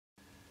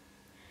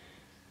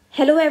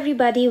Hello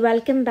everybody,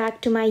 welcome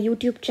back to my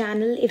YouTube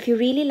channel. If you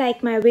really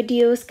like my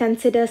videos,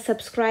 consider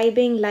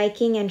subscribing,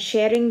 liking and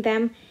sharing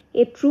them.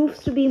 It proves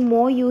to be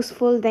more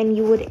useful than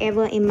you would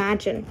ever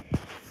imagine.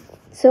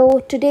 So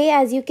today,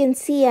 as you can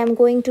see, I'm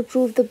going to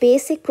prove the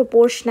basic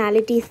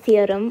proportionality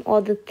theorem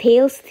or the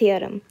Thales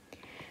theorem,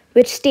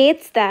 which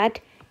states that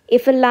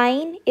if a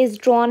line is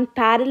drawn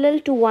parallel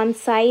to one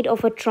side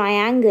of a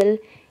triangle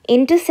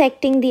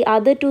intersecting the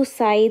other two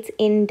sides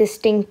in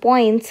distinct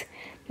points,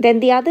 then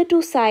the other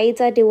two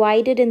sides are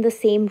divided in the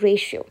same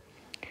ratio.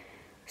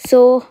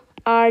 So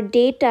our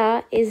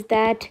data is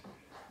that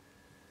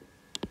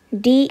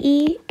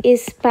DE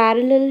is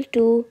parallel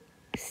to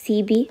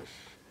CB,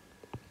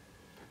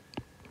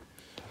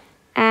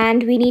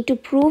 and we need to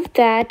prove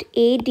that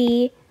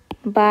AD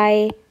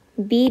by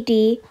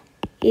BD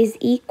is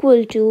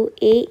equal to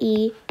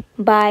AE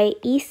by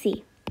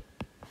EC.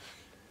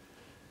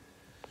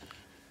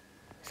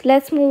 So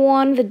let's move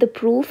on with the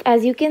proof.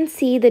 As you can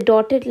see, the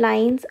dotted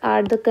lines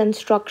are the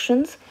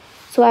constructions.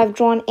 So I've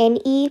drawn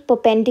NE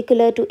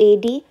perpendicular to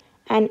AD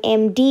and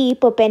MD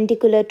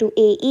perpendicular to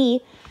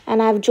AE,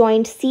 and I've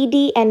joined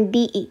CD and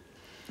BE.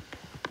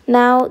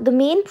 Now the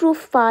main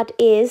proof part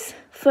is,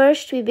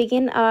 first we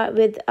begin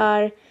with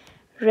our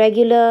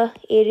regular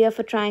area of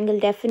a triangle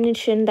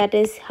definition, that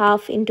is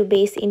half into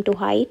base into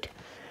height.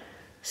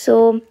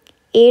 So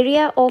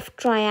area of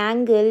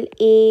triangle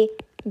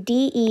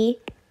ADE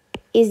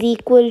is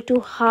equal to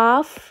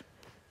half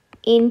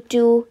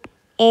into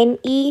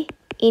NE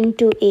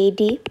into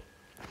AD.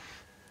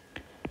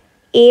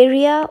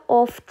 Area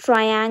of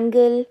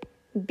triangle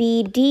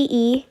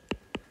BDE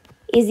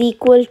is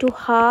equal to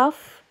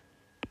half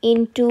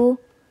into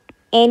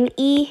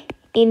NE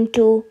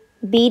into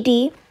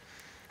BD.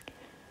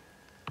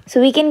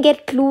 So we can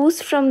get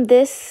clues from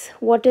this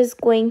what is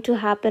going to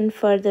happen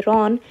further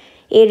on.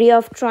 Area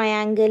of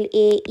triangle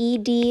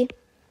AED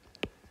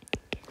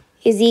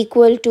is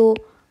equal to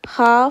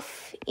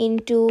half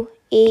into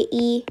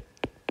AE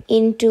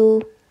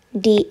into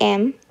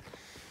DM,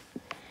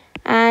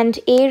 and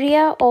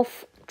area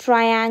of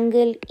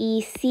triangle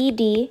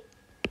ECD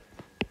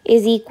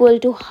is equal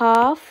to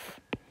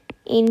half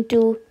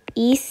into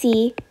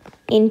EC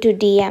into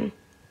DM.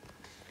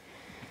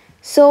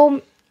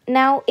 So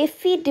now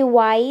if we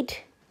divide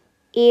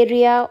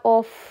area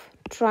of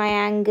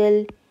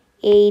triangle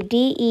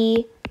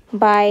ADE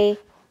by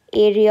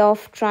area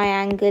of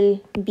triangle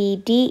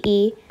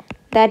BDE,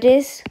 that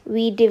is,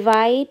 we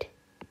divide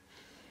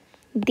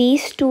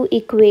these two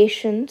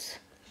equations,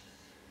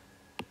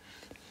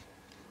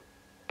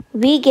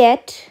 we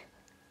get,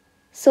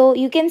 so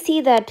you can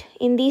see that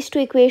in these two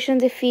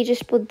equations, if we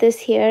just put this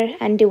here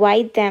and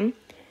divide them,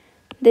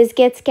 this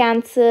gets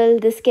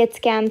cancelled,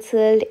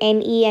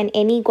 NE and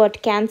NE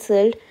got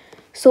cancelled.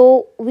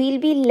 So we'll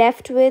be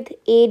left with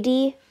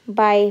AD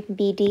by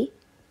BD,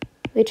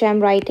 which I'm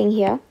writing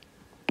here.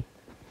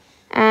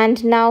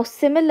 And now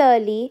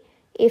similarly,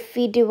 if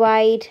we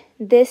divide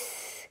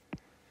this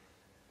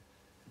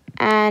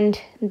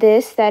and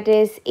this, that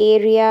is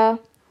area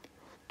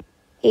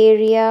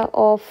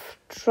of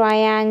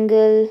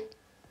triangle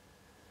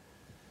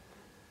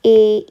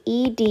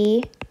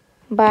AED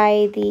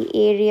by the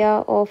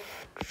area of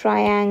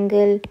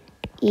triangle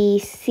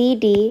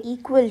ECD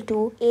equal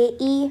to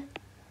AE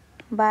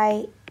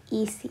by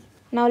EC.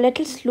 Now let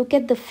us look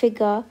at the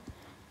figure.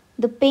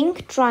 The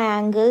pink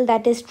triangle,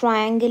 that is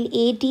triangle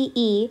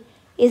ADE,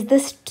 is the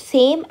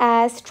same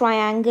as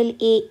triangle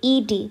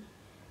AED,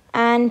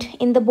 and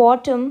in the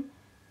bottom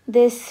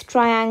this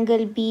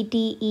triangle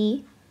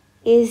BDE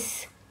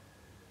is,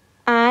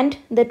 and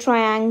the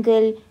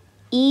triangle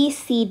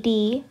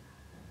ECD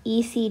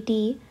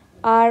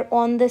are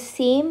on the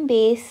same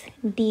base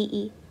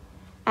DE,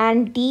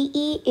 and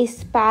DE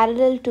is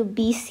parallel to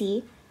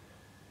BC.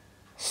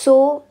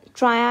 So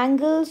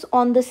triangles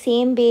on the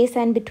same base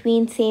and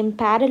between same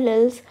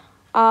parallels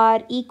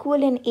are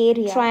equal in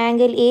area.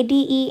 Triangle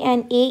ADE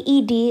and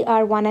AED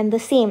are one and the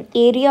same.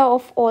 Area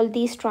of all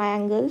these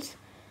triangles,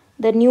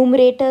 the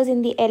numerators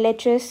in the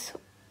LHS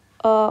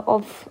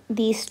of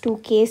these two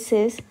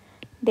cases,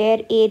 their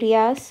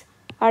areas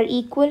are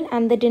equal,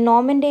 and the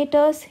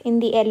denominators in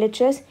the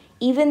LHS,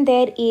 even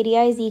their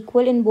area is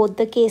equal in both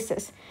the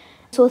cases.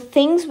 So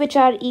things which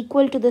are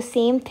equal to the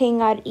same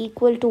thing are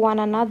equal to one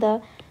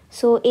another.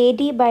 So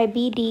AD by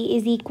BD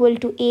is equal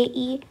to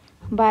AE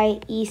by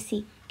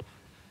EC.